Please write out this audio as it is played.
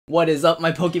What is up,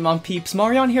 my Pokemon peeps?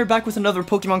 Marion here, back with another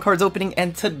Pokemon cards opening,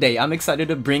 and today I'm excited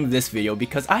to bring this video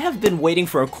because I have been waiting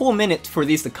for a cool minute for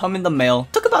these to come in the mail.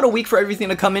 Took about a week for everything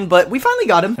to come in, but we finally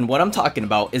got them. And what I'm talking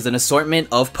about is an assortment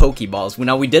of Pokeballs.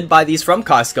 Now, we did buy these from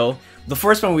Costco. The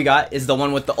first one we got is the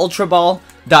one with the Ultra Ball,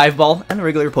 Dive Ball, and the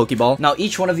regular Pokeball. Now,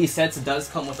 each one of these sets does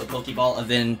come with a Pokeball and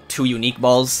then 2 unique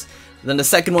balls. Then the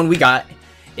second one we got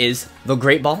is the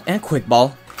Great Ball and Quick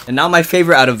Ball. And now my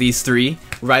favorite out of these 3,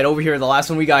 right over here, the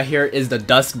last one we got here is the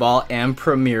Dusk Ball and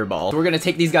Premier Ball. So we're gonna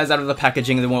take these guys out of the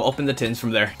packaging and then we'll open the tins from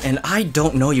there. And I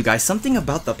don't know, you guys, something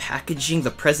about the packaging,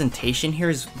 the presentation here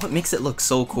is what makes it look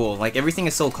so cool. Like, everything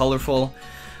is so colorful.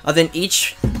 Then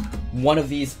each one of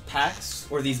these packs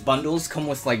or these bundles come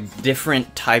with like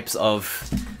different types of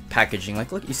packaging.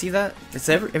 Like, look, you see that? It's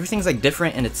everything's like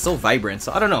different and it's so vibrant.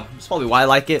 So I don't know, that's probably why I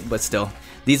like it, but still,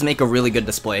 these make a really good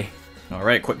display. All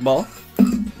right, Quick Ball,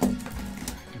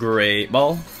 Great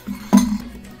Ball,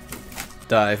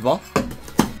 Dive Ball,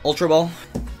 Ultra Ball,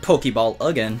 Pokeball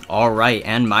again. Alright,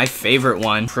 and my favorite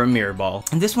one, Premier Ball.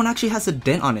 And this one actually has a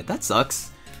dent on it. That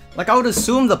sucks. Like, I would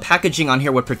assume the packaging on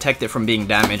here would protect it from being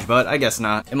damaged, but I guess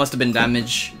not. It must have been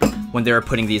damaged when they were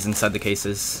putting these inside the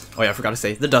cases. Oh yeah, I forgot to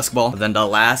say, the Dusk Ball, then the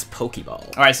last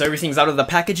Pokeball. Alright, so everything's out of the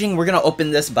packaging. We're gonna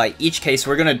open this by each case.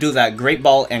 We're gonna do that Great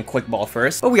Ball and Quick Ball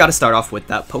first. But we gotta start off with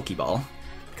that Pokeball,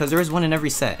 because there is one in every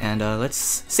set, and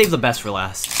let's save the best for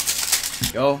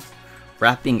last. Go.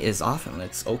 Wrapping is off, and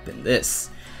let's open this.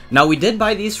 Now, we did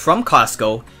buy these from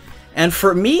Costco, and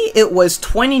for me, it was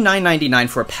 $29.99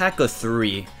 for a pack of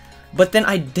 3. But then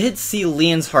I did see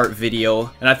Leon's Heart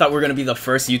video, and I thought we were gonna be the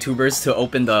first YouTubers to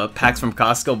open the packs from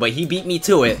Costco, but he beat me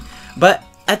to it. But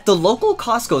at the local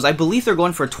Costco's, I believe they're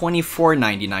going for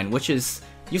 $24.99, which is,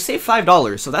 you save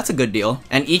 $5, so that's a good deal.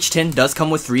 And each tin does come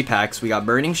with 3 packs. We got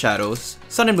Burning Shadows,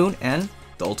 Sun and Moon, and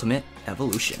the Ultimate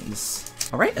Evolutions.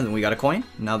 Alright, and then we got a coin.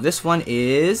 Now this one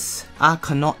is... I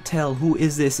cannot tell. Who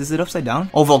is this? Is it upside down?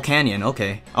 Oh, Volcanion.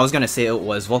 Okay. I was gonna say it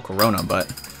was Volcarona, but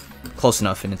close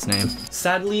enough in its name.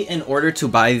 Sadly, in order to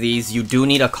buy these, you do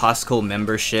need a Costco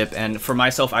membership, and for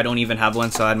myself, I don't even have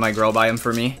one, so I had my girl buy them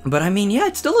for me. But I mean, yeah,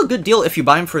 it's still a good deal if you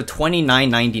buy them for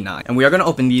 $29.99. And we are gonna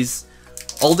open these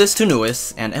oldest to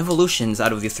newest, and Evolutions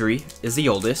out of the 3 is the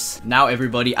oldest. Now,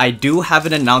 everybody, I do have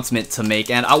an announcement to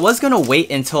make, and I was gonna wait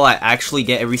until I actually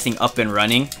get everything up and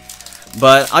running,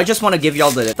 but I just want to give y'all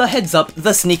the heads up,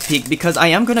 the sneak peek, because I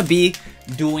am gonna be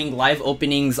doing live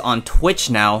openings on Twitch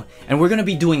now, and we're gonna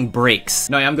be doing breaks.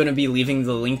 Now, I am gonna be leaving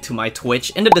the link to my Twitch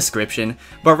in the description,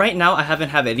 but right now I haven't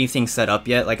had anything set up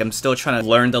yet. Like, I'm still trying to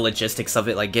learn the logistics of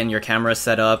it, like getting your camera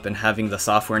set up and having the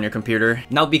software in your computer.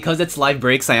 Now, because it's live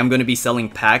breaks, I am gonna be selling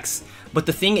packs. But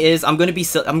the thing is, I'm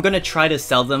gonna try to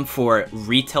sell them for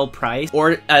retail price,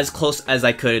 or as close as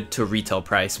I could to retail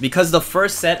price, because the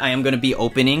first set I am gonna be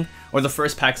opening, or the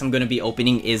first packs I'm gonna be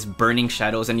opening, is Burning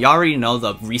Shadows, and you already know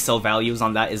the resale values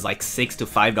on that is like $6 to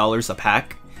 $5 a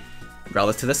pack.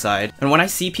 Relative to the side. And when I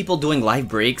see people doing live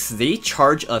breaks, they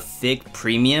charge a thick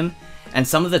premium, and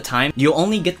some of the time you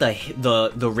only get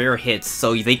the rare hits,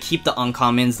 so they keep the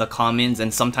uncommons, the commons,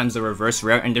 and sometimes the reverse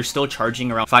rare, and they're still charging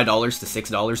around $5 to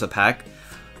 $6 a pack.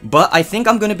 But I think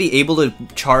I'm gonna be able to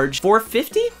charge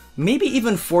 $4.50? Maybe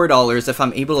even $4 if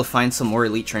I'm able to find some more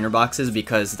Elite Trainer boxes,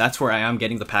 because that's where I am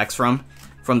getting the packs from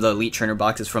the Elite Trainer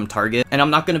boxes from Target. And I'm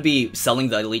not going to be selling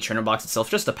the Elite Trainer box itself,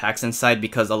 just the packs inside,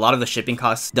 because a lot of the shipping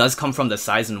costs does come from the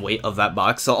size and weight of that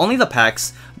box. So only the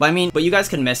packs, but you guys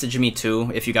can message me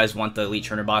too if you guys want the Elite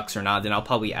Trainer box or not, then I'll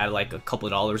probably add like a couple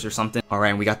of dollars or something. Alright,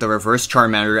 and we got the Reverse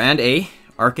Charmander and a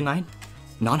Arcanine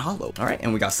non-holo. Alright,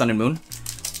 and we got Sun and Moon.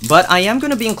 But I am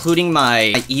going to be including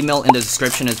my email in the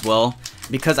description as well,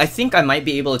 because I think I might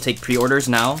be able to take pre-orders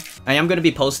now. I am going to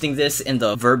be posting this in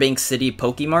the Burbank City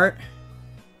Pokemart.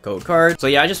 Code card. So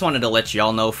yeah, I just wanted to let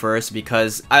y'all know first,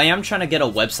 because I am trying to get a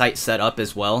website set up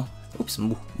as well. Oops,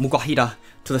 Mugahira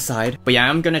to the side. But yeah,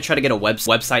 I'm gonna try to get a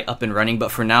website up and running, but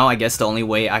for now, I guess the only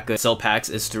way I could sell packs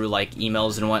is through like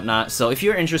emails and whatnot. So if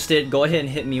you're interested, go ahead and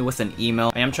hit me with an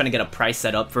email. I am trying to get a price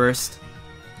set up first.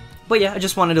 But yeah, I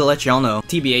just wanted to let y'all know.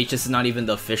 TBH, this is not even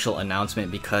the official announcement,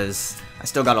 because I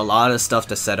still got a lot of stuff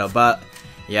to set up. But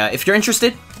yeah, if you're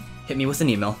interested, hit me with an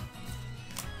email.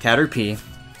 Caterpie,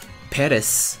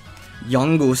 Paris,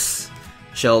 Yungoos,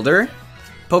 Shelter,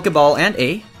 Pokeball, and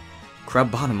a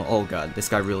Crabominable. Oh god, this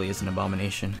guy really is an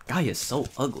abomination. Guy is so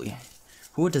ugly.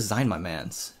 Who would design my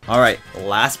mans? Alright,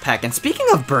 last pack. And speaking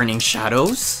of Burning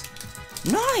Shadows,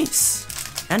 nice!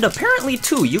 And apparently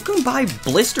too, you can buy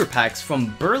blister packs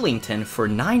from Burlington for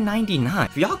 $9.99.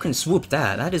 If y'all can swoop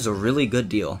that, that is a really good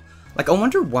deal. Like, I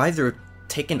wonder why they're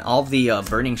taking all the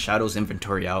Burning Shadows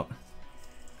inventory out.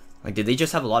 Like, did they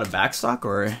just have a lot of backstock,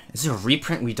 or is there a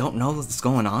reprint we don't know what's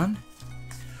going on?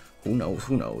 Who knows,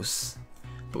 who knows.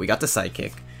 But we got the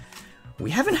sidekick. We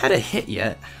haven't had a hit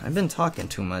yet. I've been talking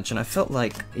too much, and I felt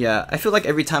like, yeah, I feel like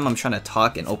every time I'm trying to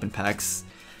talk and open packs,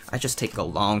 I just take a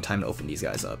long time to open these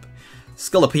guys up.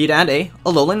 Scolipede and a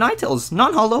Alolan Ninetales.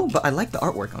 Non-holo, but I like the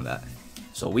artwork on that.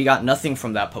 So we got nothing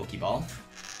from that Pokeball.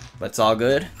 But it's all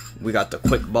good. We got the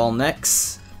Quick Ball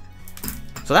next.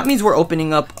 So that means we're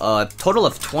opening up a total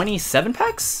of 27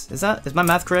 packs? Is my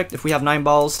math correct? If we have 9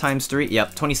 balls times 3,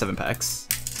 yep, 27 packs.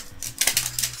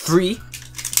 3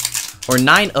 or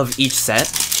 9 of each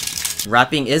set.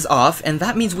 Wrapping is off, and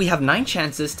that means we have 9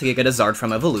 chances to get a Zard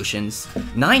from Evolutions,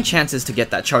 9 chances to get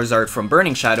that Charizard from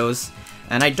Burning Shadows,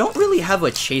 and I don't really have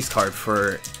a chase card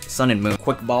for Sun and Moon.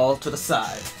 Quick Ball to the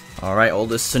side. Alright,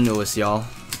 oldest to newest, y'all.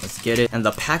 Let's get it. And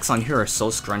the packs on here are so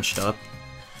scrunched up.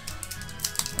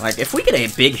 Like, if we get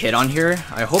a big hit on here,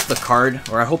 I hope the card,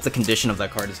 or I hope the condition of that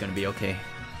card is going to be okay.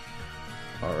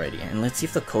 Alrighty, and let's see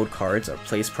if the code cards are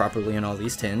placed properly in all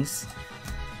these tins.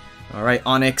 Alright,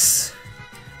 Onyx.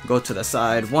 Go to the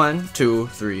side. 1, 2,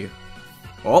 3.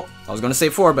 Oh, I was going to say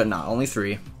 4, but nah, only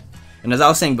 3. And as I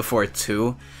was saying before,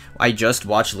 too, I just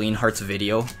watched Leonhart's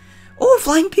video. Oh,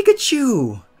 Flying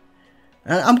Pikachu!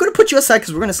 I'm going to put you aside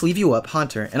because we're going to sleeve you up,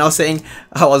 Hunter. And I was saying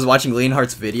I was watching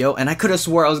Leonhart's video, and I could have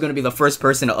swore I was going to be the first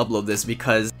person to upload this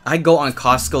because I go on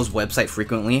Costco's website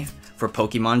frequently for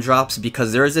Pokemon drops,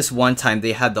 because there was this one time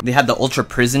they had the Ultra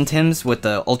Prison Tims with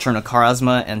the Ultra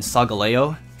Necrozma and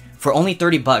Solgaleo for only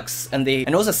 30 bucks, and it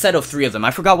was a set of 3 of them.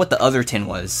 I forgot what the other tin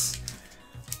was.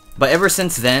 But ever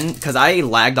since then, because I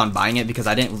lagged on buying it because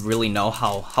I didn't really know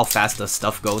how fast the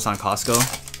stuff goes on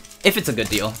Costco. If it's a good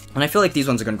deal. And I feel like these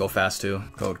ones are gonna go fast too.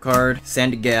 Code card.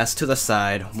 Sandygast to the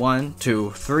side. 1,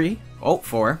 2, 3. Oh,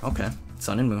 4. Okay.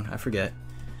 Sun and Moon. I forget.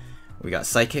 We got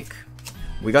Psychic.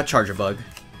 We got Charger Bug.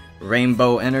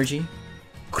 Rainbow Energy.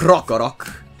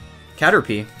 Krokorok.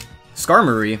 Caterpie.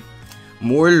 Skarmory.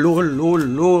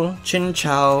 Morlululul.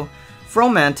 Chinchou.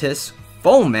 Fromantis.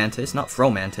 Fomantis. Not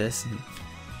Fromantis.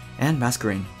 And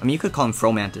Masquerain. I mean, you could call him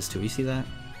Fromantis too. You see that?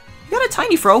 You got a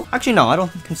tiny Fro. Actually, no, I don't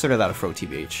consider that a Fro,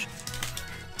 TBH.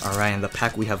 Alright, and the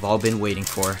pack we have all been waiting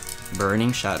for.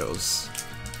 Burning Shadows.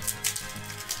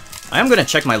 I am going to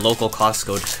check my local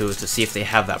Costco too to see if they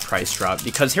have that price drop.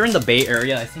 Because here in the Bay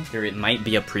Area, I think it might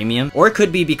be a premium. Or it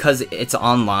could be because it's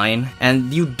online.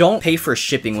 And you don't pay for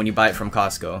shipping when you buy it from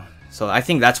Costco. So I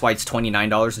think that's why it's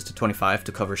 $29 instead of $25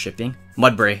 to cover shipping.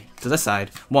 Mudbray to the side.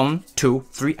 1, 2,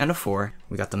 3, and a 4.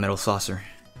 We got the Metal Saucer.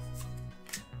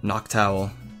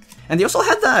 Noctowl. And they also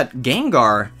had that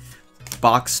Gengar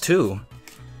box too.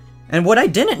 And what I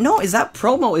didn't know is that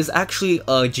promo is actually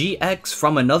a GX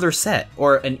from another set,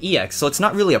 or an EX, so it's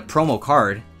not really a promo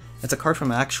card. It's a card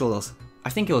from an actual, I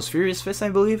think it was Furious Fist, I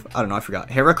believe? I don't know, I forgot.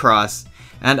 Heracross.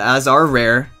 And as our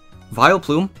rare,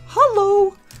 Vileplume.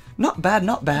 Hello! Not bad,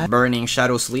 not bad. Burning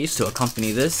Shadow sleeves to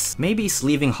accompany this. Maybe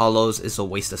sleeving holos is a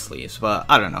waste of sleeves, but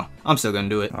I don't know. I'm still gonna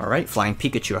do it. Alright, Flying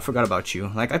Pikachu. I forgot about you.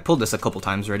 Like, I pulled this a couple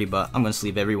times already, but I'm gonna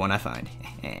sleeve every one I find.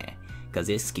 Because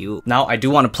it's cute. Now, I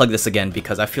do want to plug this again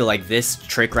because I feel like this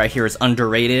trick right here is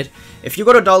underrated. If you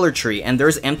go to Dollar Tree and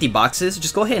there's empty boxes,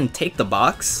 just go ahead and take the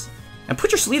box and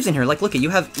put your sleeves in here. Like, look, you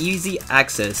have easy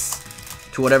access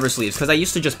to whatever sleeves, because I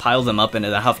used to just pile them up and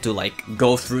I have to like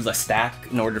go through the stack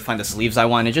in order to find the sleeves I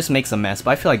want. It just makes a mess,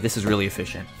 but I feel like this is really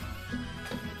efficient.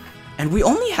 And we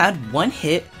only had 1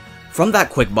 hit from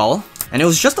that Quick Ball, and it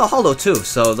was just a holo too,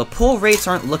 so the pull rates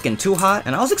aren't looking too hot,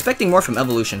 and I was expecting more from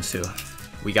Evolutions too.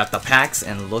 We got the packs,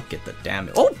 and look at the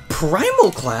damage. Oh,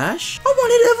 Primal Clash! I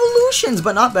wanted Evolutions,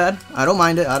 but not bad. I don't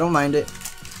mind it, I don't mind it.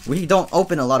 We don't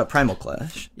open a lot of Primal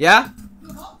Clash. Yeah?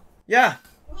 Yeah.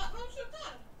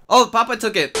 Oh, Papa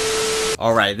took it.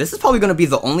 Alright, this is probably going to be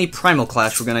the only Primal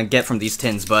Clash we're going to get from these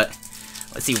tins, but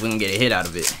let's see if we can get a hit out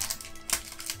of it.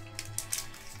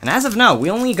 And as of now, we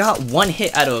only got 1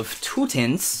 hit out of 2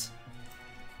 tins.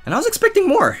 And I was expecting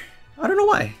more. I don't know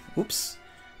why. Oops.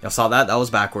 Y'all saw that? That was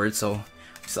backwards, so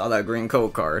we saw that green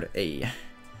code card. Hey.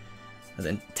 And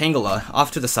then Tangela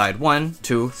off to the side. 1,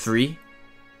 2, 3.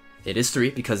 It is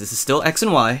 3 because this is still X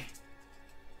and Y.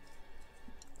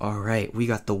 Alright, we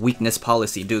got the weakness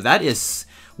policy. Dude, that is...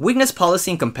 weakness policy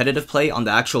and competitive play on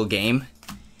the actual game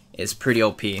is pretty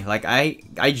OP. Like, I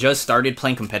just started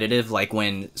playing competitive, like,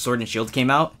 when Sword and Shield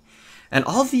came out. And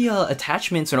all the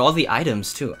attachments and all the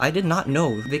items, too. I did not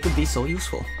know they could be so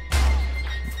useful.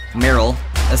 Meryl,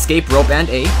 Escape Rope, and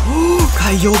a...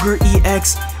 Kyogre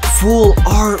EX Full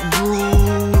Art,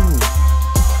 bro!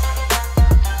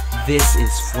 This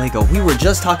is Fuego. We were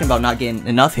just talking about not getting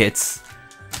enough hits.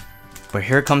 But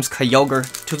here comes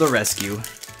Kyogre to the rescue.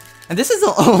 And this is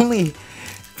the only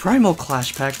Primal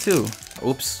Clash pack too.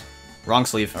 Oops, wrong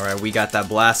sleeve. All right, we got that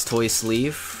Blastoise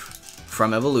sleeve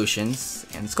from Evolutions,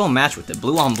 and it's gonna match with it,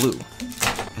 blue on blue.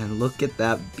 And look at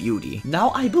that beauty.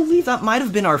 Now, I believe that might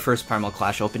have been our first Primal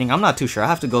Clash opening. I'm not too sure. I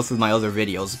have to go through my other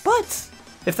videos. But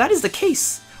if that is the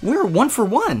case, we're 1 for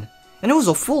 1. And it was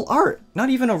a full art, not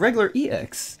even a regular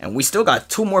EX. And we still got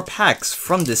 2 more packs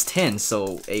from this tin,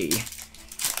 so let's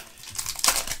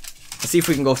see if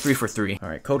we can go 3 for 3.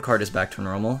 Alright, code card is back to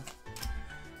normal.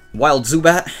 Wild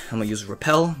Zubat, I'm gonna use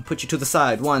Repel, put you to the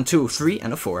side. 1, 2, 3,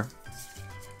 and a 4.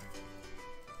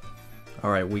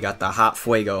 Alright, we got the Hot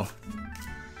Fuego.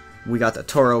 We got the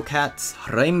Toro Cats,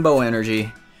 Rainbow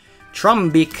Energy,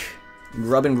 Trumbeak,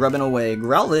 grubbin' away,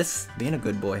 Growlithe, being a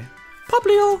good boy,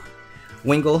 Poplio,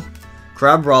 Wingull,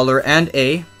 Crabrawler, and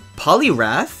a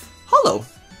Poliwrath Hollow.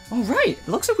 Alright, it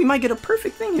looks like we might get a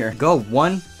perfect thing here. Go,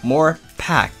 1 more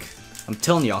pack. I'm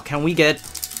telling y'all, can we get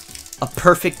a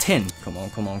perfect tin? Come on,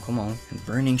 come on, come on. And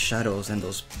Burning Shadows and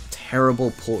those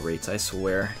terrible pull rates, I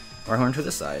swear. Warhorn to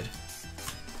the side.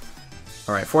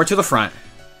 Alright, 4 to the front.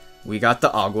 We got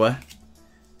the Agua,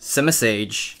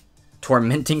 Simisage,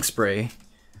 Tormenting Spray,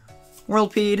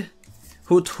 Whirlpeed,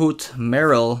 Hoot Hoot,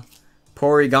 Meryl,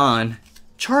 Porygon,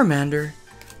 Charmander,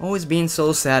 always being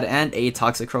so sad, and a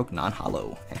Toxicroak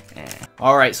non-hollow.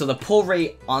 Alright, so the pull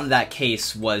rate on that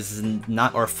case was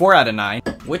 4 out of 9,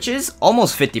 which is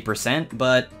almost 50%,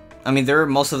 but I mean,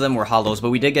 most of them were hollows, but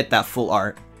we did get that full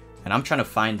art, and I'm trying to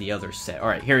find the other set.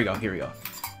 Alright, here we go, here we go.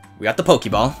 We got the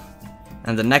Pokeball.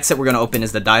 And the next set we're going to open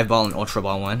is the Dive Ball and Ultra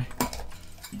Ball one.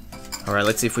 Alright,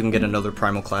 let's see if we can get another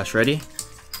Primal Clash ready.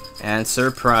 And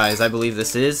surprise, I believe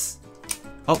this is...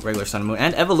 Oh, regular Sun and Moon.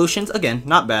 And Evolutions, again,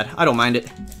 not bad. I don't mind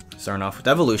it. Starting off with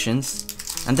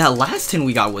Evolutions. And that last tin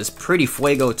we got was pretty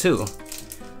fuego too.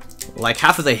 Like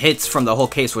half of the hits from the whole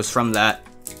case was from that...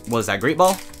 Was that Great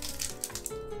Ball?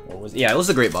 Or was... Yeah, it was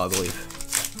the Great Ball, I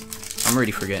believe. I'm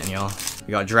already forgetting, y'all.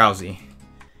 We got Drowsy.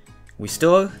 We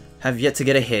still... have yet to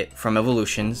get a hit from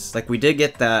Evolutions. Like, we did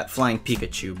get that Flying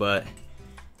Pikachu, but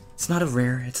it's not a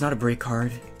rare, it's not a break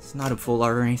card, it's not a full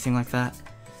art or anything like that.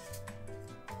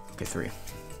 Okay, 3.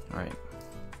 Alright.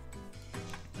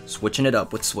 Switching it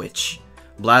up with Switch.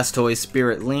 Blastoise,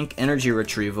 Spirit Link, Energy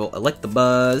Retrieval,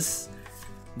 Electabuzz,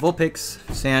 Vulpix,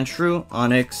 Sandshrew,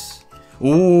 Onix.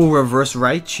 Ooh, Reverse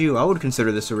Raichu. I would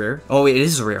consider this a rare. Oh, it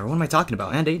is a rare. What am I talking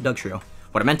about? And a Dugtrio.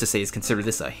 What I meant to say is consider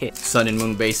this a hit. Sun and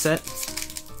Moon base set.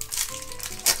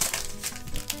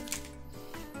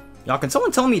 Y'all, can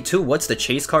someone tell me too what's the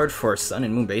chase card for Sun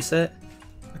and Moon base set?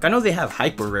 Like, I know they have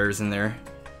hyper rares in there,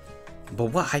 but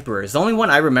what hyper rares? The only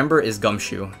one I remember is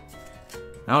Gumshoe.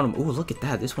 I don't know. Ooh, look at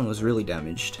that. This one was really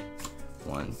damaged.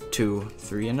 1, 2,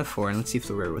 3, and a 4. And let's see if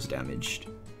the rare was damaged.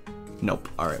 Nope.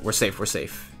 Alright, we're safe, we're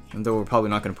safe. Even though we're probably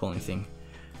not going to pull anything.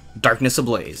 Darkness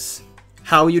Ablaze.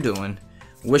 How you doing?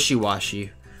 Wishy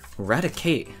Washy.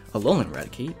 Raticate. Alolan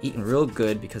Raticate. Eating real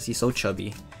good because he's so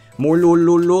chubby. More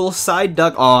lol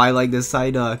Psyduck. Oh, I like this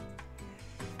Psyduck.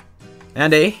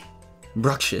 And a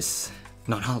Bruxish.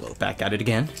 Non-hollow. Back at it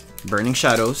again. Burning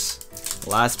Shadows.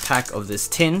 Last pack of this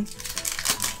tin.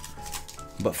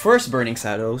 But first Burning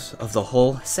Shadows of the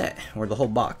whole set. Or the whole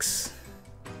box.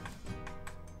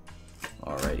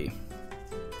 Alrighty.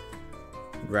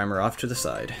 Grammar off to the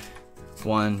side.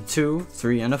 1, 2,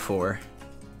 3, and a 4.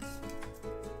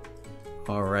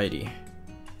 Alrighty.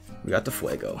 We got the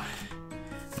Fuego.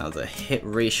 Now the hit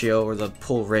ratio or the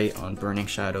pull rate on Burning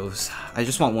Shadows, I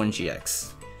just want 1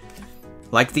 GX.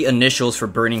 Like the initials for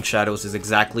Burning Shadows is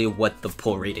exactly what the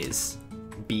pull rate is.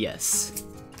 BS.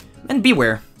 And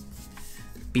beware.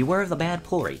 Beware of the bad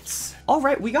pull rates.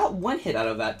 Alright, we got 1 hit out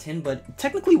of that tin, but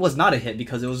technically was not a hit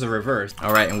because it was a reverse.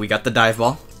 Alright, and we got the Dive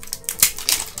Ball.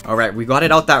 Alright, we got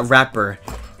it out that wrapper.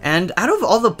 And out of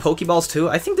all the Pokeballs too,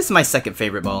 I think this is my second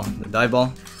favorite ball, the Dive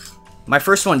Ball. My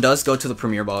first one does go to the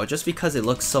Premier Ball, just because it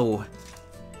looks so...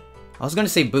 I was gonna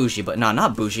say bougie, but nah,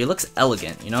 not bougie. It looks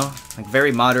elegant, you know? Like,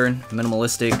 very modern,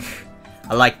 minimalistic.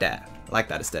 I like that. I like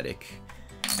that aesthetic.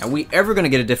 Are we ever gonna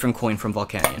get a different coin from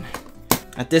Volcanion?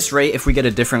 At this rate, if we get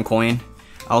a different coin,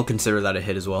 I'll consider that a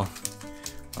hit as well.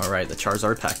 Alright, the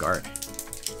Charizard pack art.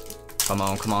 Come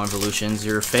on, Evolutions.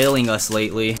 You're failing us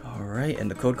lately. Alright,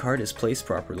 and the code card is placed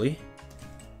properly.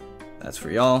 That's for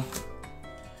y'all.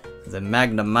 The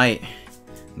Magnemite.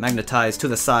 Magnetize to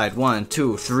the side. 1,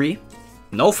 2, 3.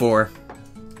 No 4.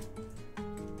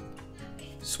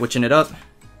 Switching it up.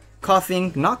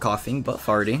 Coughing. Not coughing, but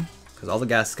farting. Because all the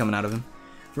gas is coming out of him.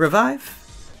 Revive.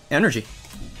 Energy.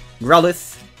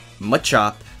 Growlithe.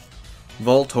 Machop.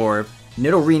 Voltorb.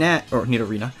 Nidorina. Or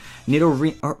Nidorina.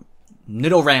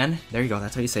 Nidoran. There you go.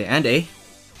 That's how you say it. And a...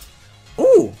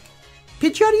 Ooh!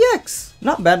 Pidgeot EX!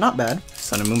 Not bad, not bad.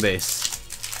 Sun and Moon base.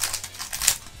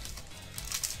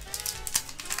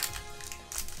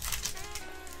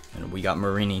 And we got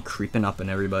Marini creeping up on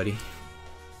everybody.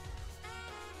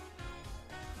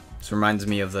 This reminds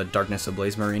me of the Darkness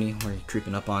Ablaze Marini, where you're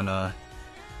creeping up on,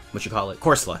 what you call it?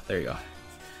 Corsola. There you go.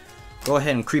 Go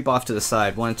ahead and creep off to the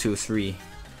side. 1, 2, 3,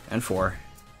 and 4.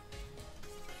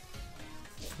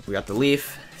 We got the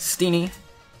Leaf, Steenie,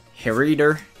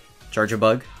 Harrier,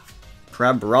 Charjabug,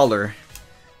 Crab Brawler,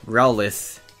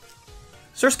 Growlithe,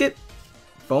 Surskit,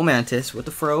 Fomantis with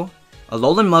the Fro, a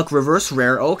Alolan Muck Reverse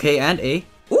Rare, okay, and a...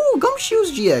 Ooh,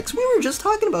 Gumshoes GX! We were just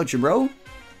talking about you, bro!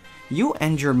 You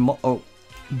and your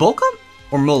Bulk Up?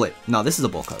 Or Mullet? No, this is a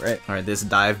Bulk Up, right? Alright, this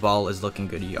Dive Ball is looking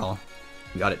good, y'all.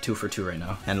 We got it 2 for 2 right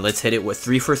now. And let's hit it with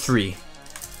 3 for 3.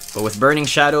 But with Burning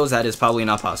Shadows, that is probably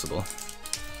not possible.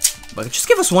 But just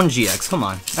give us 1 GX, come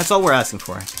on. That's all we're asking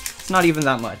for. It's not even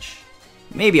that much.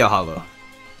 Maybe a Holo.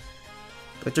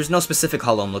 But there's no specific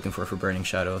Holo I'm looking for Burning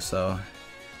Shadows, so...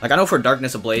 Like, I know for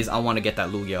Darkness Ablaze, I want to get that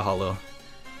Lugia Holo.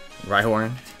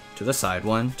 Rhyhorn to the side.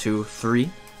 1, 2, 3,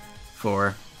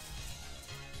 4.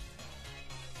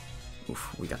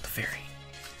 Oof, we got the Fairy.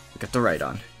 We got the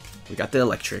Rhydon. We got the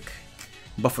Electric.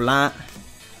 Buffalant.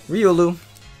 Riolu.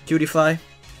 Cutiefly.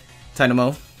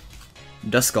 Tynamo.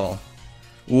 Duskull.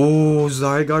 Ooh,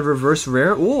 Zygarde Reverse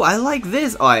Rare. Ooh, I like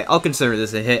this. Alright, I'll consider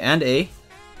this a hit. And a...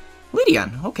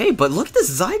 Leedion. Okay, but look at this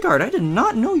Zygarde. I did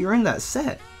not know you're in that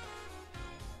set.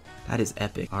 That is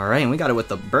epic. Alright, and we got it with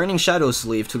the Burning Shadow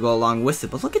sleeve to go along with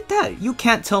it. But look at that. You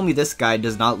can't tell me this guy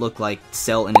does not look like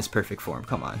Cell in his perfect form.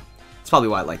 Come on. That's probably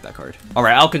why I like that card.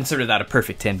 Alright, I'll consider that a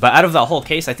perfect 10. But out of that whole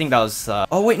case, I think that was...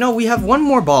 Oh, wait, no. We have one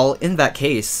more ball in that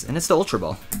case. And it's the Ultra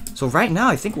Ball. So right now,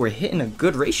 I think we're hitting a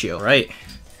good ratio. Right.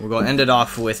 We're going to end it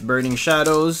off with Burning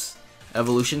Shadows,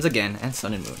 Evolutions again, and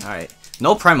Sun and Moon. Alright.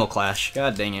 No Primal Clash.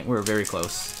 God dang it. We're very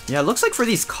close. Yeah, it looks like for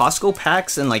these Costco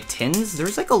packs and like tins,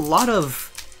 there's like a lot of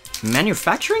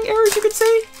manufacturing errors, you could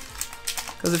say.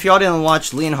 Because if y'all didn't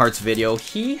watch Leonhardt's video,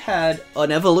 he had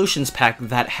an Evolutions pack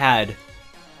that had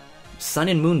Sun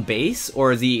and Moon base,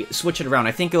 or the switch it around.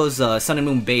 I think it was Sun and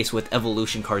Moon base with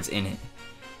evolution cards in it.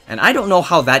 And I don't know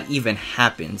how that even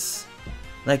happens.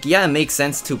 Like, yeah, it makes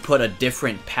sense to put a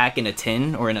different pack in a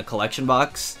tin or in a collection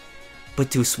box, but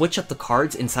to switch up the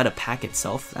cards inside a pack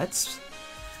itself, that's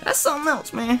something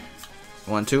else, man.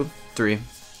 1, 2, 3.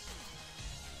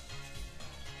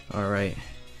 Alright.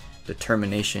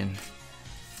 Determination.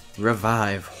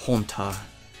 Revive. Honta.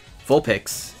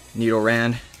 Vulpix.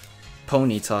 Nidoran.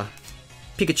 Ponyta.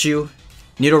 Pikachu.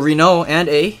 Nidorino. And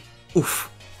a... Oof.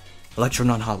 Electro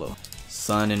non-holo.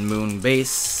 Sun and Moon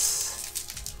base.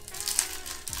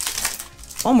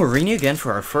 Oh, Marini again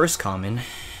for our first common.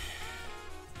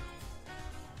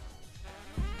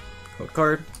 Code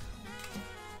card.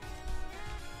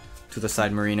 To the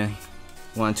side, Marina.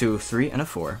 1, 2, 3, and a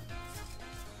 4.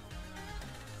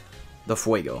 The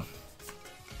Fuego.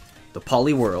 The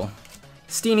Poliwhirl.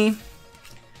 Steenie.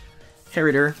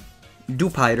 Harrier.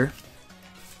 Dupiter.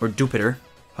 Or Dupiter.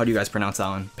 How do you guys pronounce that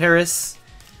one? Paris.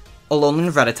 Alolan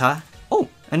Rattata. Oh,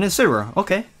 and a Incineroar.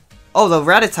 Okay. Oh, the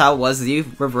Rattata was the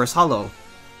reverse holo.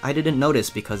 I didn't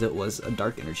notice because it was a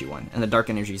Dark Energy one. And the Dark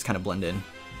Energies kind of blend in.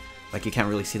 Like, you can't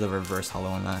really see the reverse holo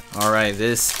on that. Alright,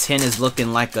 this tin is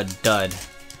looking like a dud.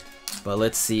 But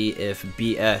let's see if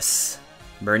BS,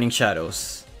 Burning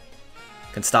Shadows,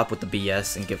 can stop with the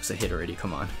BS and give us a hit already.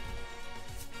 Come on.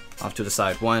 Off to the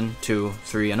side. 1, 2,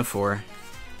 3, and a 4.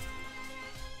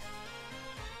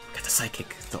 Got the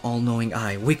Psychic, the All-Knowing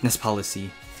Eye, Weakness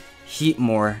Policy,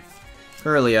 Heatmore,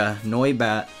 Hurlia,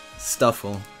 Noibat,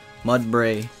 Stuffle,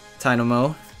 Mudbray,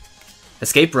 Tynamo,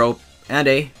 Escape Rope, and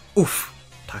a oof,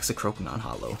 Toxicroak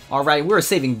non-holo. Alright, we're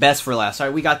saving best for last.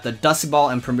 Alright, we got the Dusk Ball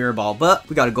and Premier Ball, but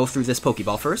we gotta go through this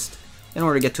Pokeball first in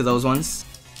order to get to those ones.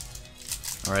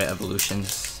 Alright,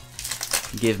 Evolutions.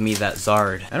 Give me that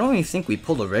Zard. I don't even think we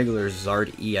pulled a regular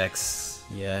Zard EX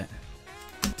yet.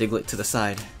 Diglett to the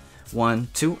side. 1,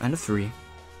 2, and a 3.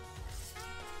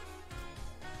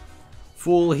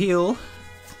 Full Heal.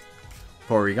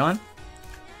 Porygon.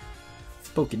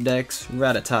 Pokédex,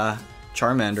 Rattata,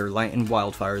 Charmander, Light and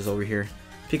Wildfires over here.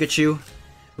 Pikachu,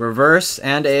 Reverse,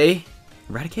 and a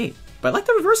Eradicate. But I like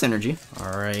the Reverse Energy.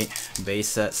 Alright, base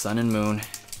set, Sun and Moon.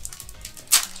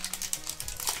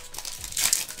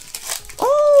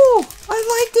 Oh!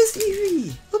 I like this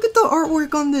Eevee! Look at the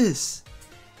artwork on this!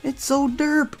 It's so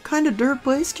derp. Kinda derp,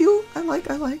 but it's cute. I like.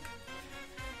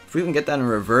 If we can get that in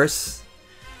reverse,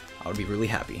 I would be really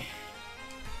happy.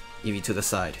 Eevee to the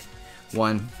side.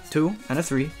 1, 2, and a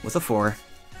 3 with a 4.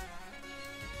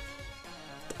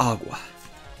 Agua.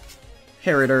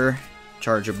 Harrier,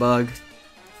 Charjabug,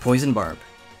 Poison Barb,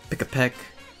 Pick-a-Peck,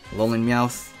 Alolan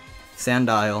Meowth,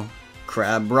 Sandile,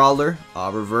 Crab Brawler,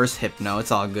 reverse Hypno,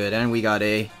 it's all good. And we got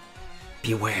a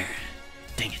Beware.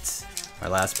 Dang it. Our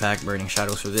last pack, Burning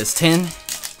Shadows for this tin.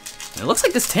 And it looks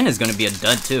like this tin is going to be a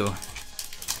dud too.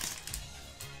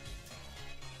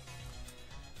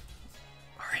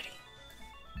 Alrighty.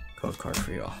 Code card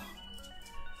for y'all.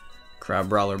 Crab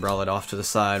Brawler, brawl it off to the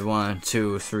side. 1,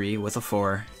 2, 3 with a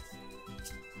 4.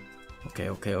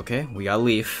 Okay. We got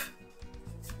Leaf.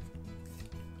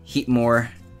 Heatmore.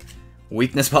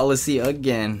 Weakness Policy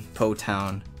again.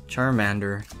 Potown.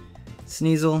 Charmander.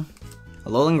 Sneasel.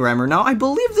 Alolan Grimer. Now, I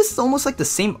believe this is almost like the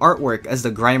same artwork as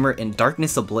the Grimer in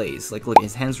Darkness Ablaze. Like, look,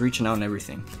 his hands reaching out and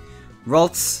everything.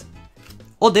 Ralts.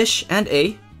 Oddish. And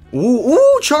a...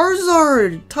 Ooh,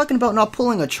 Charizard! Talking about not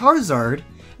pulling a Charizard.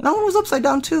 And that one was upside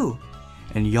down too.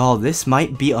 And y'all, this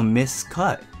might be a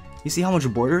miscut. You see how much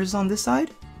border is on this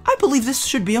side? I believe this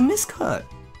should be a miscut.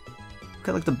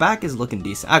 Okay, like the back is looking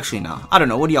decent. Actually, no. I don't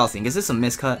know. What do y'all think? Is this a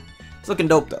miscut? It's looking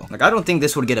dope though. Like, I don't think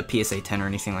this would get a PSA 10 or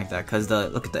anything like that, because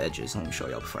look at the edges. Let me show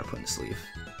y'all before I put in the sleeve.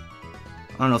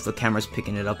 I don't know if the camera's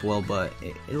picking it up well, but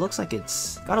it looks like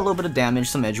it's got a little bit of damage,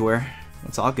 some edge wear.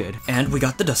 It's all good. And we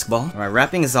got the Dusk Ball. Alright,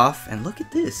 wrapping is off, and look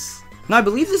at this. Now, I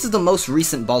believe this is the most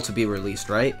recent ball to be released,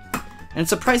 right? And it's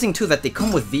surprising too that they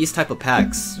come with these type of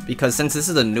packs, because since this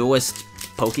is the newest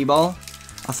Pokeball,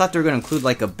 I thought they were going to include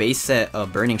like a base set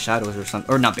of Burning Shadows or something.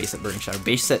 Or not base set Burning Shadow,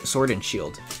 base set Sword and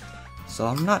Shield. So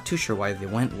I'm not too sure why they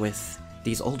went with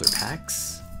these older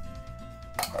packs.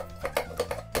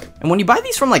 And when you buy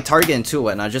these from like Target and too,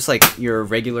 and not just like your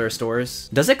regular stores,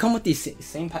 does it come with these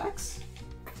same packs?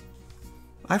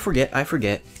 I forget.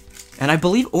 And I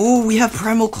believe, oh, we have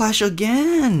Primal Clash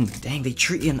again. Dang, they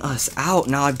treating us out.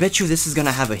 Now I bet you this is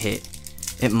gonna have a hit.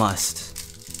 It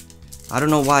must. I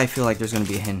don't know why I feel like there's gonna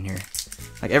be a hit in here.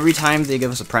 Like every time they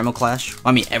give us a Primal Clash,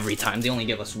 I mean every time, they only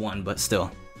give us one, but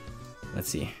still. Let's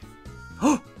see.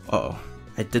 Uh-oh.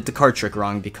 I did the card trick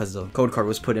wrong because the code card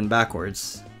was put in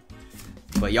backwards.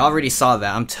 But y'all already saw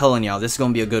that. I'm telling y'all, this is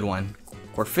gonna be a good one.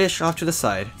 Corphish off to the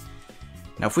side.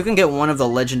 Now if we can get one of the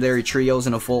legendary trios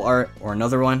in a full art, or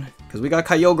another one, because we got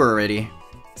Kyogre already.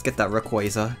 Let's get that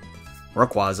Rayquaza,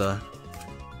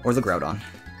 or the Groudon.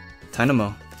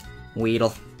 Dynamo,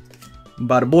 Weedle,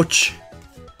 Barboach.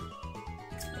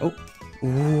 Oh,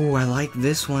 ooh, I like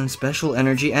this one. Special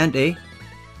Energy and a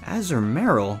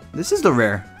Azumarill. This is the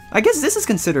rare. I guess this is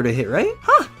considered a hit, right?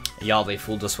 Huh. Y'all, they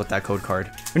fooled us with that code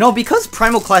card. You know, because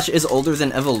Primal Clash is older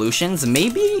than Evolutions,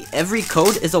 maybe every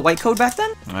code is a white code back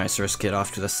then? Alright, Source Kid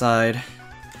off to the side.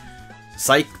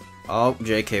 Psych. Oh,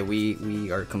 JK,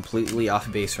 we are completely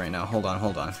off base right now. Hold on.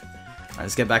 Alright,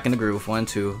 let's get back in the groove. 1,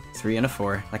 2, 3, and a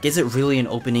 4. Like, is it really an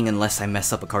opening unless I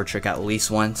mess up a card trick at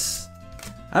least once?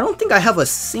 I don't think I have a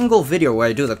single video where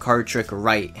I do the card trick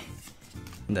right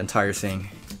in the entire thing.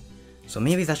 So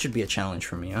maybe that should be a challenge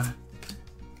for me, huh?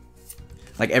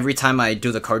 Like every time I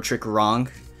do the card trick wrong,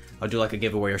 I'll do like a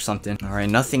giveaway or something. Alright,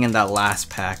 nothing in that last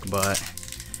pack, but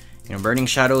you know, Burning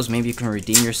Shadows, maybe you can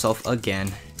redeem yourself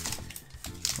again.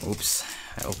 Oops,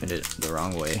 I opened it the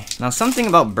wrong way. Now something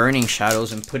about Burning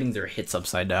Shadows and putting their hits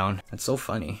upside down. That's so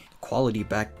funny. The quality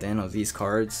back then of these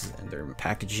cards and their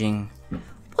packaging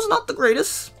was not the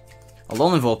greatest.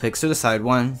 Alolan Vulpix to the side.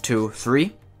 1, 2,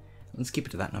 3. Let's keep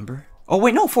it to that number. Oh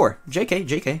wait, no, 4.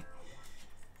 JK.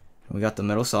 We got the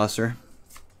Metal Saucer.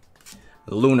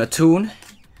 Lunatoon.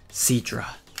 Seadra.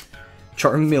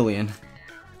 Charmeleon.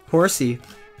 Horsey.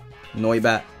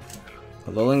 Noibat.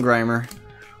 Alolan Grimer.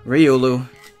 Riolu.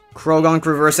 Krogonk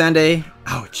Reverse and a...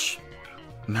 Ouch.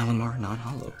 Malamar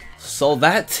non-hollow. So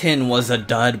that tin was a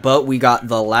dud, but we got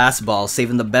the last ball,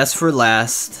 saving the best for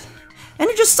last. And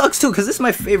it just sucks too, because this is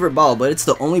my favorite ball, but it's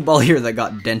the only ball here that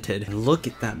got dented. And look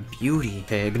at that beauty.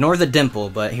 Okay, ignore the dimple,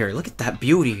 but here, look at that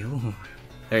beauty. Ooh.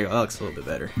 There you go, that looks a little bit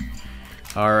better.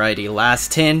 Alrighty,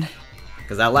 last tin.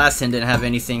 Because that last tin didn't have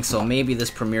anything, so maybe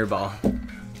this Premier Ball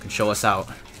can show us out.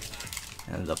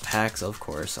 And the packs, of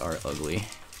course, are ugly.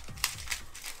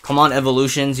 Come on,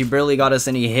 Evolutions, you barely got us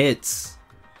any hits.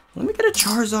 Let me get a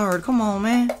Charizard, come on,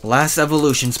 man. Last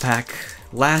Evolutions pack.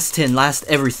 Last tin, last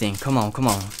everything. Come on.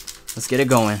 Let's get it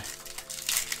going.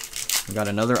 We got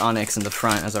another Onix in the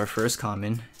front as our first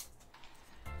common.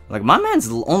 Like, my man's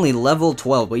only level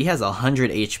 12, but he has 100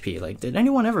 HP. Like, did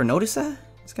anyone ever notice that?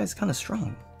 This guy's kind of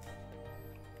strong.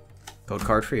 Code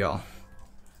card for y'all.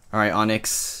 Alright,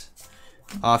 Onix.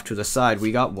 Off to the side.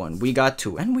 We got 1, we got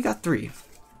 2, and we got 3.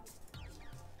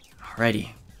 Alrighty.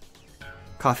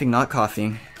 Coughing, not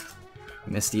coughing.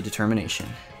 Misty Determination.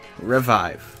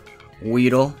 Revive.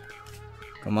 Weedle.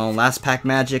 Come on, last pack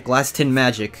magic, last tin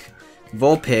magic.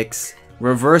 Vulpix.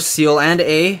 Reverse Seal and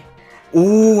a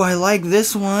Ooh, I like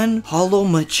this one. Hollow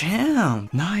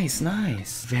Machamp. Nice,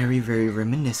 nice. Very, very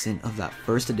reminiscent of that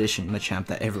first edition Machamp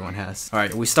that everyone has.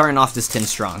 Alright, we're starting off this tin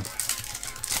strong.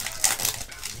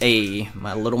 Hey,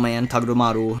 my little man,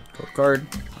 Togedemaru. Code card.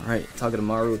 Alright,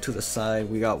 Togedemaru to the side.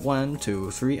 We got 1,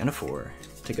 2, 3, and a 4.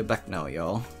 Take it back now,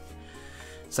 y'all.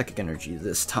 Psychic Energy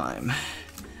this time.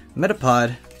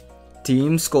 Metapod.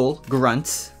 Team Skull.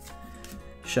 Grunt.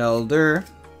 Shelder.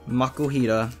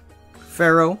 Makuhita.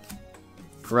 Pharaoh.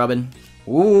 Grubbin.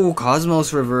 Ooh,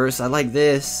 Cosmos Reverse. I like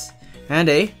this. And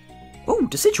a... Ooh,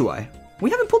 Decidueye. We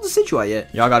haven't pulled Decidueye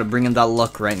yet. Y'all gotta bring in that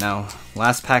luck right now.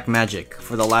 Last pack magic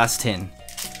for the last tin.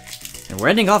 And we're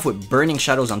ending off with Burning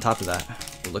Shadows on top of that.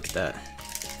 Ooh, look at that.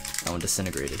 That one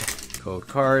disintegrated. Code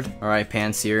card. Alright,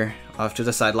 Panseer. Off to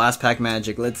the side. Last pack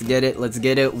magic. Let's get it. Let's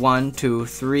get it. 1, 2,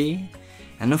 3.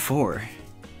 And a 4.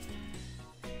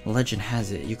 Legend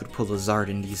has it, you could pull a Zard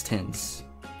in these tins.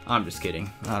 I'm just kidding.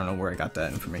 I don't know where I got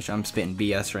that information. I'm spitting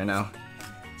BS right now.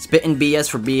 Spitting BS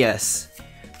for BS.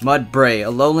 Mudbray,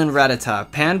 Alolan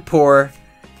Rattata, Panpour,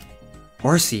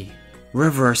 Horsey,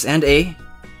 Reverse, and a...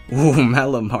 Ooh,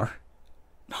 Malamar.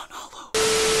 Non-holo.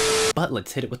 But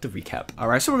let's hit it with the recap.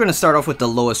 Alright, so we're gonna start off with the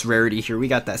lowest rarity here. We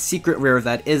got that secret rare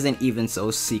that isn't even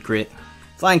so secret.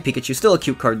 Flying Pikachu, still a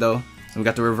cute card though. And we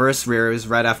got the reverse rares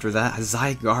right after that.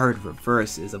 Zygarde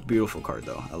Reverse is a beautiful card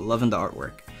though. I love the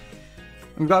artwork.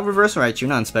 We got Reverse Raichu,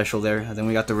 nothing special there. And then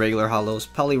we got the regular hollows.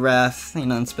 Poliwrath, ain't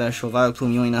nothing special.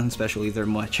 Vileplume, you ain't nothing special either.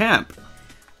 Machamp,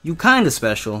 you kinda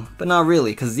special, but not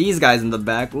really, cause these guys in the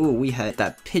back, ooh, we had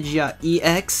that Pidgeot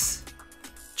EX,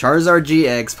 Charizard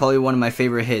GX, probably one of my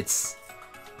favorite hits.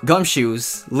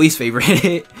 Gumshoes, least favorite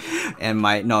hit, and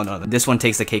my, no, this one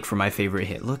takes the cake for my favorite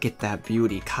hit. Look at that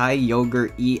beauty,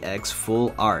 Kyogre EX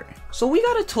full art. So we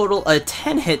got a total of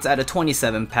 10 hits out of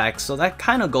 27 packs, so that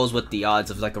kind of goes with the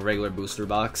odds of like a regular booster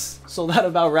box. So that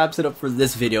about wraps it up for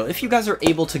this video. If you guys are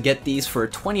able to get these for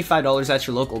 $25 at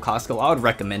your local Costco, I would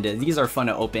recommend it. These are fun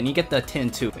to open. You get the tin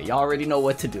too, but y'all already know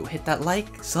what to do. Hit that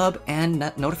like, sub, and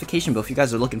that notification bell if you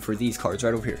guys are looking for these cards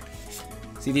right over here.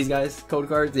 See these guys? Code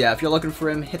cards? Yeah, if you're looking for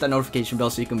him, hit that notification bell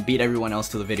so you can beat everyone else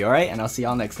to the video, alright? And I'll see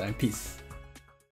y'all next time. Peace.